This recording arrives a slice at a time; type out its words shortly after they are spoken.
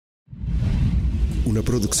una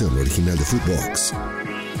producción original de Footbox.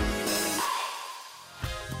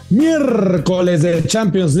 Miércoles de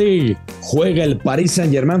Champions League. Juega el Paris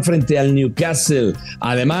Saint-Germain frente al Newcastle.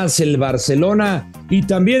 Además, el Barcelona y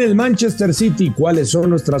también el Manchester City. ¿Cuáles son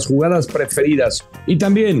nuestras jugadas preferidas? Y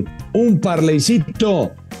también un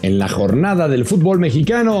parleycito en la jornada del fútbol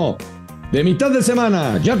mexicano. De mitad de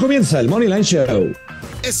semana, ya comienza el Money Line Show.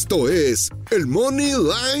 Esto es el Money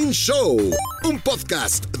Line Show, un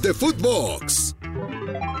podcast de Footbox.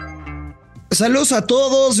 Saludos a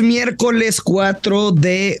todos, miércoles 4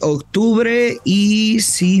 de octubre y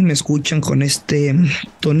si me escuchan con este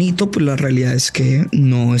tonito, pues la realidad es que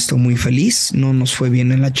no estoy muy feliz, no nos fue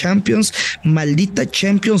bien en la Champions, maldita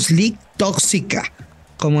Champions League tóxica,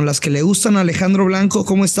 como las que le gustan a Alejandro Blanco.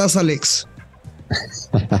 ¿Cómo estás, Alex?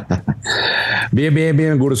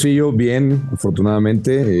 Bien, Gursillo, bien,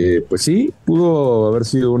 afortunadamente, pues sí, pudo haber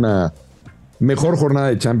sido una mejor jornada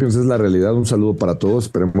de Champions, es la realidad. Un saludo para todos,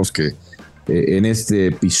 esperemos que en este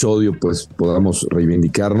episodio pues podamos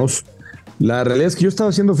reivindicarnos. La realidad es que yo estaba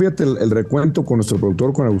haciendo, fíjate, el recuento con nuestro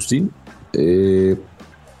productor, con Agustín, de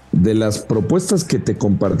las propuestas que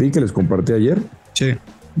les compartí ayer. Sí.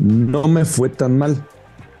 No me fue tan mal.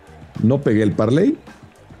 No pegué el parlay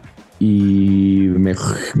y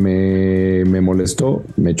me molestó,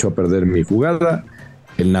 me echó a perder mi jugada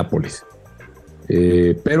el Nápoles.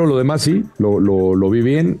 Pero lo demás sí, lo vi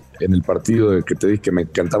bien en el partido que te dije que me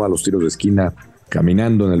encantaban los tiros de esquina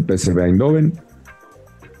caminando en el PSG Eindhoven.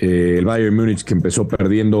 El Bayern Múnich, que empezó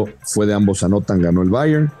perdiendo, fue de ambos anotan, ganó el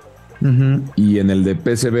Bayern. Uh-huh. Y en el de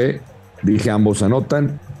PSV dije ambos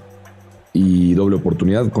anotan y doble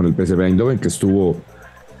oportunidad con el PSV Eindhoven, que estuvo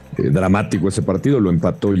dramático ese partido, lo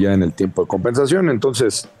empató ya en el tiempo de compensación.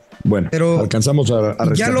 Entonces, bueno, pero alcanzamos a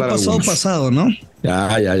rescatar ya lo pasado, ¿no?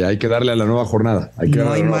 Ya, hay que darle a la nueva jornada.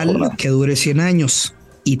 No hay mal que dure 100 años.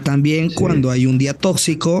 Y también cuando hay un día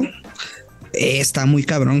tóxico, está muy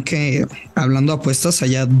cabrón que, hablando de apuestas,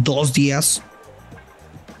 haya 2 días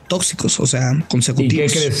tóxicos, o sea,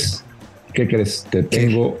 consecutivos. ¿Y qué crees?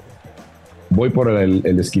 Voy por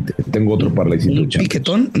el esquite. Tengo otro parlaycito. ¿Un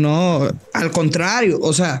piquetón? No, al contrario,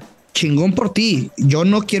 o sea, chingón por ti. Yo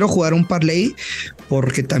no quiero jugar un parlay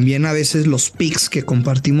porque también a veces los picks que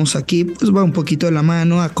compartimos aquí pues va un poquito de la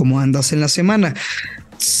mano a cómo andas en la semana.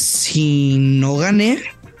 Si no gané,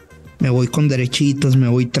 me voy con derechitos, me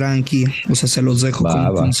voy tranqui, o sea, se los dejo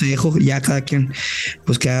como consejo. Ya cada quien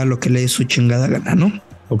pues que haga lo que le dé su chingada gana, ¿no?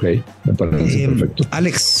 Ok, me parece perfecto.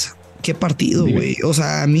 Alex, qué partido, güey. O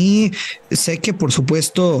sea, a mí sé que por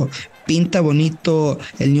supuesto pinta bonito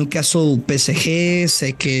el Newcastle PSG,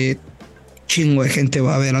 sé que chingo de gente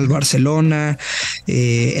va a ver al Barcelona,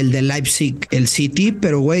 el de Leipzig, el City,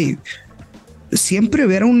 pero güey, siempre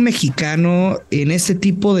ver a un mexicano en este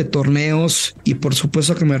tipo de torneos, y por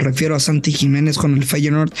supuesto que me refiero a Santi Jiménez con el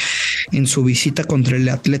Feyenoord en su visita contra el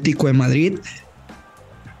Atlético de Madrid,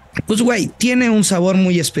 pues güey, tiene un sabor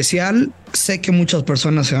muy especial. Sé que muchas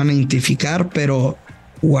personas se van a identificar, pero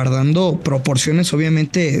guardando proporciones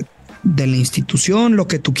obviamente de la institución, lo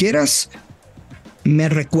que tú quieras. Me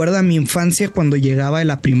recuerda a mi infancia cuando llegaba de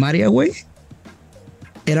la primaria, güey.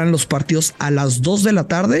 Eran los partidos a las 2 de la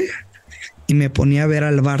tarde y me ponía a ver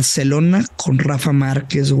al Barcelona con Rafa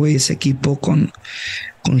Márquez, güey, ese equipo con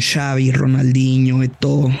Xavi, Ronaldinho,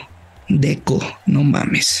 Eto'o, Deco, no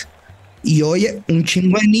mames. Y hoy un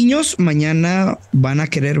chingo de niños mañana van a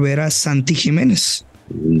querer ver a Santi Jiménez.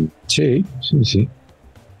 Sí.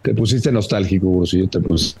 Te pusiste nostálgico, Bursillo,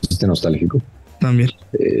 También.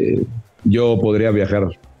 Yo podría viajar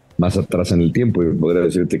más atrás en el tiempo y podría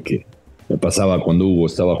decirte que me pasaba cuando Hugo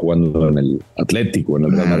estaba jugando en el Atlético, en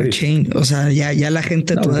el Real Madrid. O sea, ya la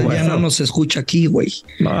gente todavía no nos escucha aquí, güey.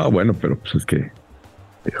 No, bueno, pero pues es que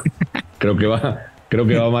creo que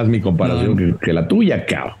va más mi comparación que la tuya,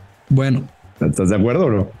 cabrón. Bueno. ¿Estás de acuerdo o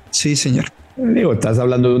no? Sí, señor. Digo, estás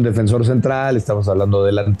hablando de un defensor central, estamos hablando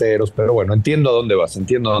de delanteros, pero bueno, entiendo a dónde vas,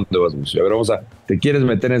 Lucio. A ver, te quieres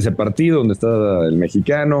meter en ese partido donde está el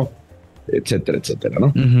mexicano, etcétera,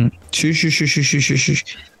 ¿no? Uh-huh. Sí.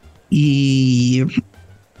 Y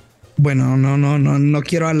bueno, no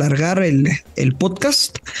quiero alargar el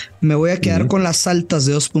podcast. Me voy a quedar con las altas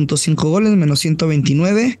de 2.5 goles, menos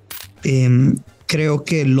 129. Creo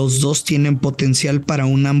que los dos tienen potencial para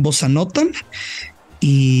un ambos anotan.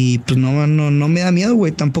 Y pues no me da miedo,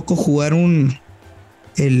 güey, tampoco jugar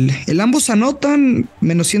el ambos anotan,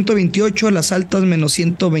 menos 128, las altas menos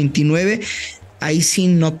 129. Ahí sí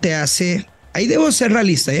no te hace, ahí debo ser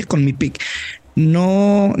realista, con mi pick.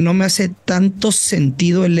 No me hace tanto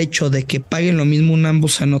sentido el hecho de que paguen lo mismo un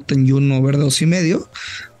ambos anoten y un over 2.5,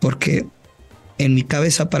 porque en mi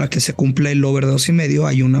cabeza para que se cumpla el over 2.5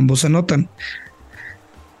 hay un ambos anotan.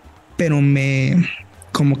 pero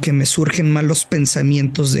como que me surgen más los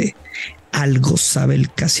pensamientos de algo sabe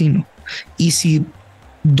el casino. Y si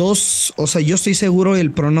o sea, yo estoy seguro del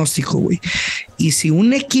pronóstico, güey. Y si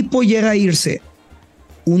un equipo llega a irse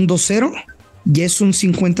un 2-0, ya es un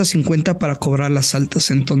 50-50 para cobrar las altas.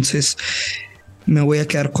 Entonces me voy a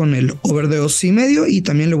quedar con el over de 2.5 y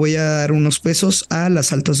también le voy a dar unos pesos a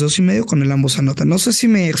las altas de 2.5 con el ambos anotan. No sé si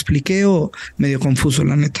me expliqué o medio confuso,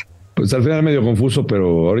 la neta. Pues al final medio confuso,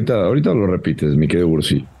 pero ahorita lo repites, mi querido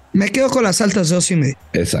Bursi. Me quedo con las altas de 2.5.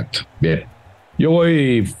 Exacto, bien. Yo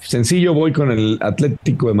voy sencillo, voy con el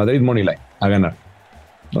Atlético de Madrid Moneyline a ganar.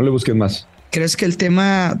 No le busquen más. ¿Crees que el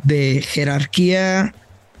tema de jerarquía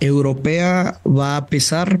europea va a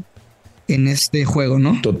pesar en este juego,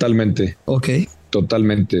 no? Totalmente. Ok.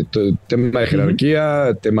 Totalmente. Tema de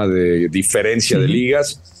jerarquía, tema de diferencia de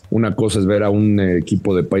ligas. Una cosa es ver a un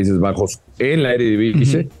equipo de Países Bajos en la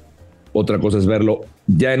Eredivisie. Otra cosa es verlo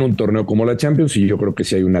ya en un torneo como la Champions, y yo creo que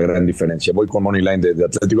sí hay una gran diferencia. Voy con Moneyline de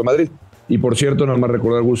Atlético de Madrid. Y por cierto, nada más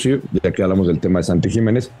recordar, Gussi, ya que hablamos del tema de Santi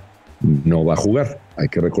Jiménez, no va a jugar. Hay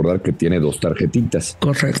que recordar que tiene 2 tarjetitas.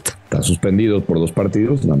 Correcto. Está suspendido por 2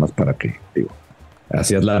 partidos, nada más para que,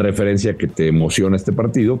 hacías la referencia que te emociona este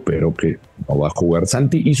partido, pero que no va a jugar.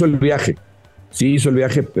 Santi hizo el viaje. Sí hizo el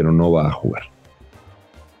viaje, pero no va a jugar.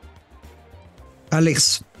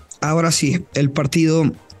 Alex, ahora sí, el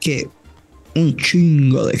partido que un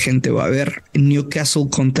chingo de gente va a ver, Newcastle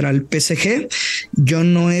contra el PSG. Yo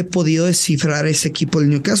no he podido descifrar ese equipo del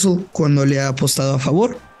Newcastle. Cuando le ha apostado a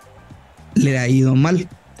favor, le ha ido mal.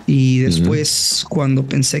 Y después, cuando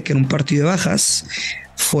pensé que era un partido de bajas,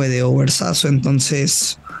 fue de oversazo.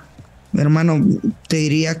 Entonces, hermano, te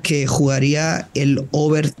diría que jugaría el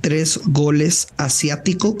over 3 goles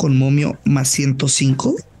asiático con momio más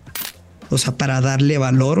 105. O sea, para darle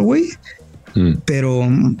valor, güey. Pero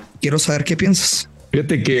quiero saber qué piensas.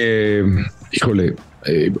 Fíjate que, híjole,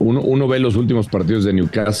 uno ve los últimos partidos de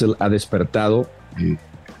Newcastle, ha despertado.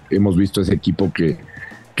 Hemos visto ese equipo que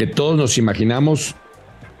todos nos imaginamos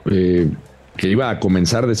que iba a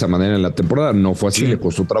comenzar de esa manera en la temporada. No fue así, le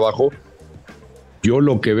costó trabajo. Yo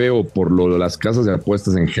lo que veo por las casas de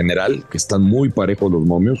apuestas en general, que están muy parejos los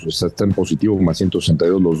momios, o sea, están positivo más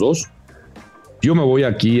 162 los dos. Yo me voy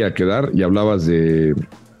aquí a quedar, y hablabas de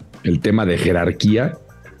el tema de jerarquía.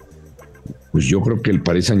 Pues yo creo que el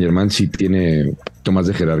Paris Saint-Germain sí tiene un poquito más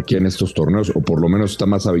de jerarquía en estos torneos, o por lo menos está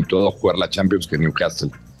más habituado a jugar la Champions que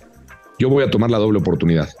Newcastle. Yo voy a tomar la doble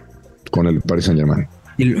oportunidad con el Paris Saint-Germain.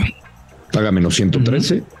 Paga menos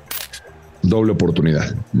 113, doble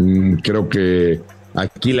oportunidad. Creo que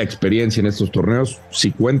aquí la experiencia en estos torneos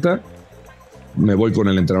sí cuenta. Me voy con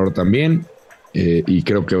el entrenador también, y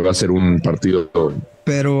creo que va a ser un partido.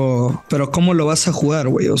 Pero ¿cómo lo vas a jugar,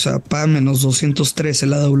 güey? O sea, paga menos 213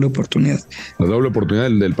 la doble oportunidad. ¿La doble oportunidad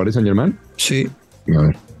del Paris Saint-Germain? Sí. A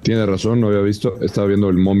ver, tiene razón, no había visto. Estaba viendo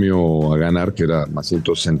el momio a ganar, que era más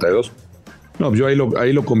 162. No, yo ahí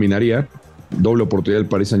lo combinaría. Doble oportunidad del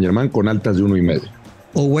Paris Saint-Germain con altas de 1.5.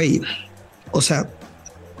 Güey, o sea,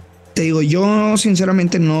 te digo, yo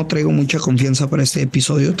sinceramente no traigo mucha confianza para este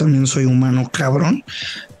episodio. También soy humano, cabrón.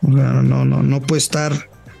 O sea, no puedo estar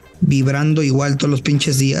vibrando igual todos los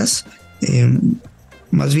pinches días.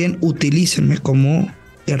 Más bien utilícenme como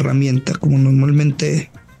herramienta, como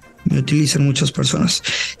normalmente me utilizan muchas personas.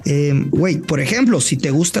 Güey, por ejemplo, si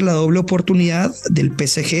te gusta la doble oportunidad del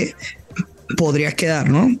PSG, podría quedar,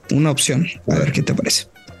 ¿no? Una opción. A ver qué te parece.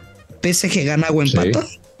 PSG gana o empata,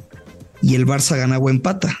 y el Barça gana o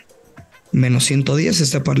empata. Menos 110,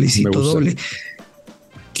 este parlicito doble.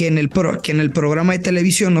 Que en el programa de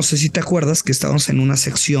televisión, no sé si te acuerdas que estábamos en una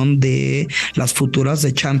sección de las futuras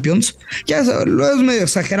de Champions. Ya lo es medio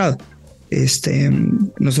exagerado.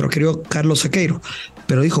 Nuestro querido Carlos Sequeiro,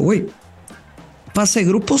 pero dijo, güey, pase de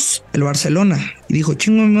grupos el Barcelona. Y dijo,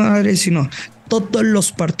 chingo mi madre, si no, todos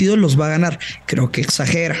los partidos los va a ganar. Creo que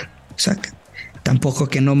exagera. O sea, tampoco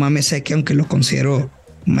que no mames, sé que aunque lo considero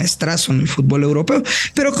maestrazo en el fútbol europeo,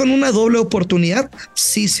 pero con una doble oportunidad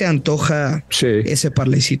sí se antoja ese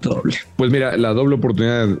parlecito doble. Pues mira, la doble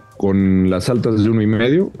oportunidad con las altas de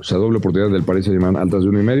 1.5, o sea, doble oportunidad del Paris Saint-Germain, altas de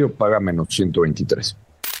 1.5, paga menos 123.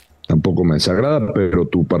 Tampoco me desagrada, pero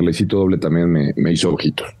tu parlecito doble también me hizo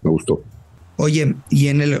ojitos, me gustó. Oye,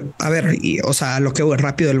 y o sea, lo que voy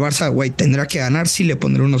rápido del Barça, güey, tendrá que ganar, sí le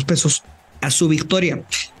pondré unos pesos a su victoria.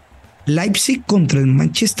 Leipzig contra el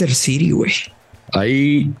Manchester City, güey.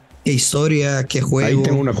 Ahí. Qué historia, qué juego. Ahí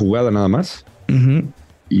tengo una jugada nada más.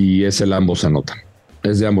 Y es el ambos anotan.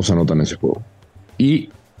 Es de ambos anotan ese juego. Y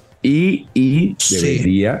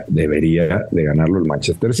debería de ganarlo el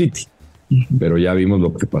Manchester City. Pero ya vimos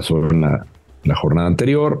lo que pasó en la jornada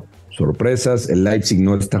anterior, sorpresas, el Leipzig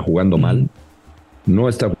no está jugando mal, no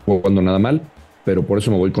está jugando nada mal, pero por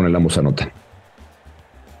eso me voy con el ambos anotan.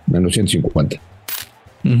 Menos 150.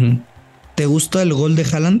 ¿Te gusta el gol de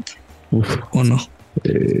Haaland? ¿O no?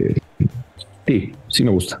 Sí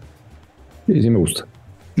me gusta. Sí me gusta.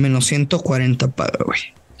 Menos 140 paga, güey.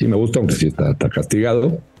 Sí me gusta, aunque sí está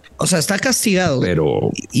castigado. O sea, está castigado.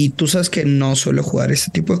 Pero... Y tú sabes que no suele jugar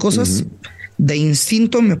ese tipo de cosas. De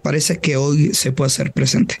instinto me parece que hoy se puede hacer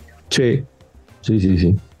presente. Sí.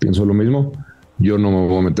 Pienso lo mismo. Yo no me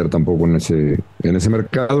voy a meter tampoco en ese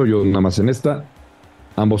mercado. Yo nada más en esta.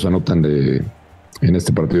 Ambos anotan en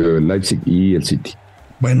este partido del Leipzig y el City.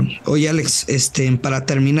 Bueno, oye Alex, para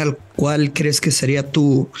terminar, ¿cuál crees que sería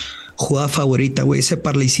tu jugada favorita, güey? ¿Ese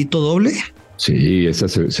parlaycito doble? Sí, esa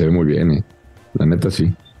se ve muy bien, La neta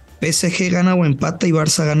sí. PSG gana o empata y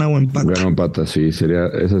Barça gana o empata. Gana o empata, sí,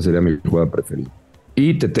 esa sería mi jugada preferida.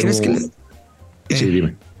 Y te tengo... ¿Crees que Sí,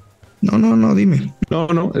 dime. No, dime.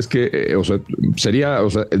 No, es que,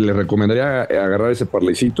 le recomendaría agarrar ese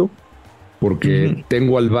parlaycito porque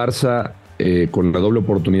tengo al Barça con la doble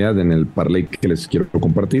oportunidad en el parlay que les quiero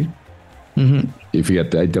compartir. Y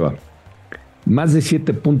fíjate, ahí te va. Más de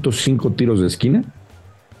 7.5 tiros de esquina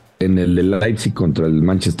en el de Leipzig contra el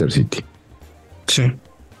Manchester City. Sí.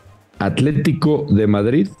 Atlético de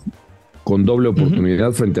Madrid con doble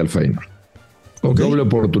oportunidad frente al Feyenoord. Okay. Doble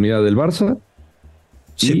oportunidad del Barça.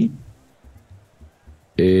 Sí.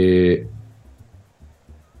 Y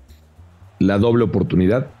la doble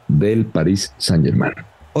oportunidad del Paris Saint-Germain.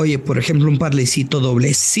 Oye, por ejemplo, un parlecito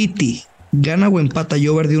doble. City gana o empata y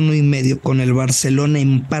over de 1.5 con el Barcelona,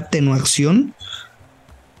 empate no acción,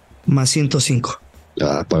 más 105.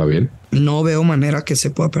 Paga bien. No veo manera que se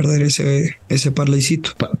pueda perder ese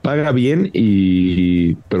parlaycito. Paga bien,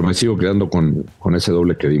 pero me sigo quedando con ese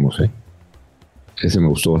doble que dimos. Ese me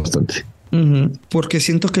gustó bastante. Porque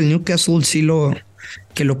siento que el Newcastle sí lo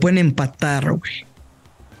pueden empatar, güey.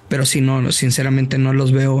 Pero sí, no, sinceramente no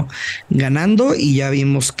los veo ganando. Y ya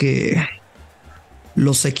vimos que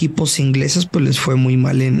los equipos ingleses pues les fue muy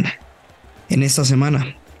mal en esta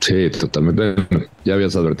semana. Sí, totalmente. Ya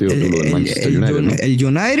habías advertido tú lo del Manchester United, ¿no? El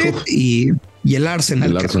United y el Arsenal.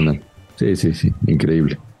 El Arsenal. Sí.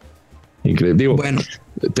 Increíble. Digo, bueno,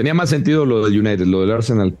 tenía más sentido lo del United, lo del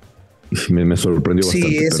Arsenal. Me sorprendió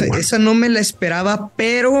bastante. Sí, esa no me la esperaba,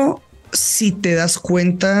 pero si te das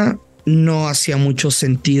cuenta, no hacía mucho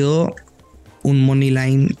sentido un money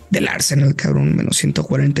line del Arsenal, cabrón, menos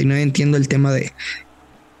 149. Entiendo el tema de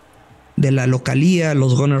la localía,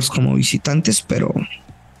 los Gunners como visitantes, pero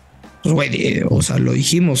pues, güey, o sea, lo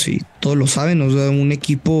dijimos y todos lo saben, o sea, un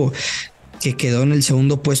equipo que quedó en el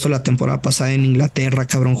segundo puesto la temporada pasada en Inglaterra,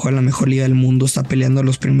 cabrón, juega la mejor liga del mundo, está peleando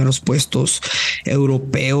los primeros puestos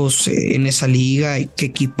europeos en esa liga, y qué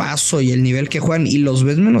equipazo y el nivel que juegan, y los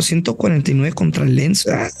ves menos 149 contra el Lens.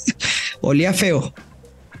 Olía feo,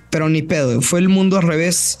 pero ni pedo, fue el mundo al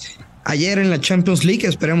revés ayer en la Champions League.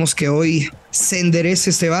 Esperemos que hoy se enderece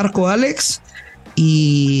este barco, Alex,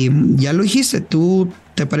 y ya lo dijiste, tú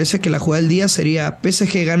 ¿te parece que la jugada del día sería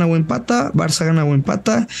PSG gana o empata, Barça gana o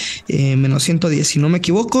empata, menos 110 si no me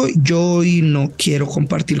equivoco? Yo hoy no quiero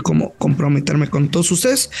comprometerme con todos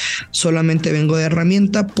ustedes, solamente vengo de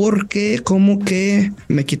herramienta porque como que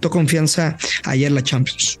me quitó confianza ayer la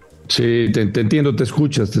Champions. Sí, te entiendo, te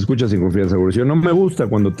escuchas sin confianza, Mauricio. No me gusta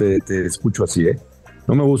cuando te escucho así,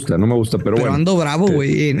 No me gusta, pero bueno. Ando bravo,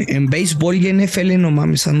 güey, en béisbol y NFL no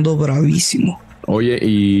mames, ando bravísimo. Oye,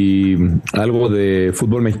 ¿y algo de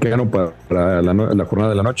fútbol mexicano para la jornada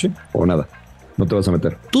de la noche o nada? ¿No te vas a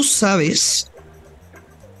meter? Tú sabes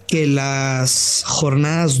que las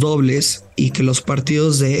jornadas dobles y que los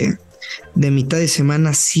partidos de mitad de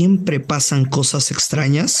semana siempre pasan cosas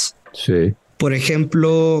extrañas. Sí. Por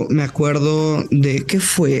ejemplo, me acuerdo de ¿qué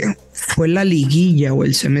fue? Fue la liguilla o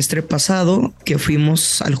el semestre pasado que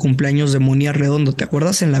fuimos al cumpleaños de Munía Redondo, ¿te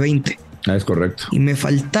acuerdas? En la 20. Es correcto. Y me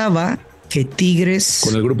faltaba que Tigres...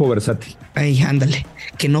 Con el grupo versátil. Ay, ándale.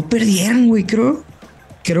 Que no perdieran, güey, creo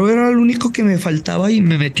era lo único que me faltaba y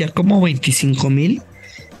me metía como 25,000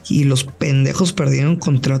 y los pendejos perdieron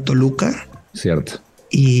contra Toluca. Cierto.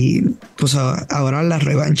 Y pues ahora la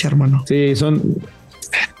revancha, hermano. Sí, son...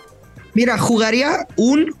 Mira, jugaría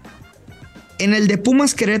en el de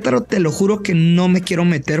Pumas Querétaro, te lo juro que no me quiero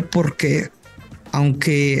meter porque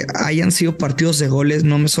aunque hayan sido partidos de goles,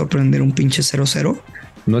 no me sorprendería un pinche 0-0.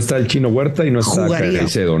 No está el Chino Huerta y no está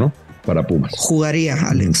Caicedo, ¿no? Para Pumas. Jugaría,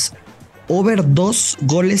 Alex. Over 2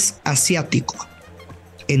 goles asiático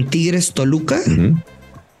en Tigres Toluca.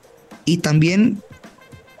 Y también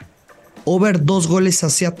over 2 goles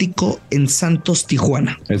asiático en Santos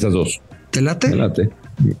Tijuana. Esas dos. ¿Te late?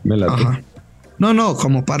 Me late. Ajá. No,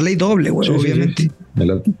 como parlay doble, güey, Sí, obviamente. Sí. Me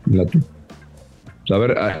late. A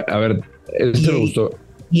ver, me gustó.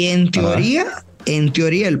 Y en teoría,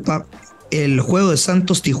 el juego de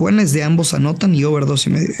Santos Tijuana es de ambos anotan y over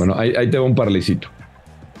 2.5. Bueno, ahí te va un parlaycito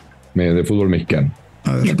de fútbol mexicano.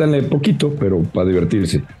 A ver. Métanle poquito, pero para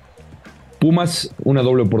divertirse. Pumas, una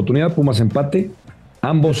doble oportunidad, Pumas empate.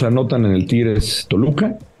 Ambos anotan en el Tigres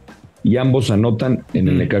Toluca y ambos anotan en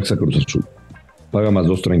el Necaxa Cruz Azul. Paga más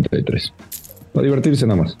 2.33. Para divertirse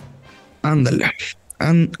nada más. Ándale.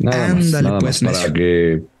 Nada Pues. Más para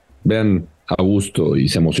que vean a gusto y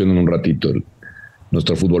se emocionen un ratito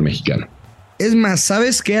nuestro fútbol mexicano. Es más,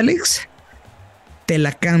 ¿sabes qué, Alex? Te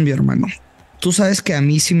la cambio, hermano. Tú sabes que a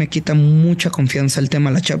mí sí me quita mucha confianza el tema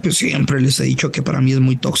de la Champions. Siempre les he dicho que para mí es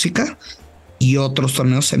muy tóxica. Y otros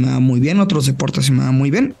torneos se me dan muy bien, otros deportes se me dan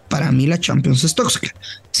muy bien. Para mí la Champions es tóxica.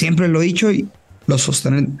 Siempre lo he dicho y lo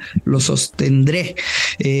sostendré.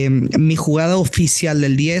 Mi jugada oficial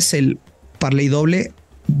del día es el parlay doble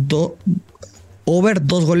over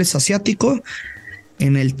 2 goles asiático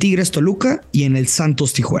en el Tigres Toluca y en el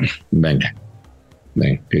Santos Tijuana. Venga,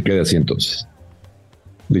 que quede así entonces.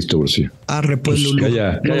 Listo, Bolsillo. Arre, pues, Lulú.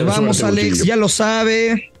 Nos vamos, suerte, Alex, Bolsillo. Ya lo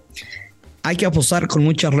sabe. Hay que apostar con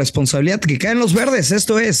mucha responsabilidad. Que caen los verdes.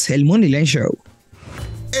 Esto es el Money Line Show.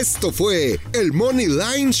 Esto fue el Money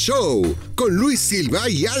Line Show con Luis Silva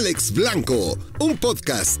y Alex Blanco, un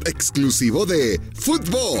podcast exclusivo de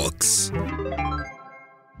Footbox.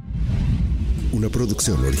 Una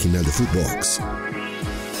producción original de Footbox.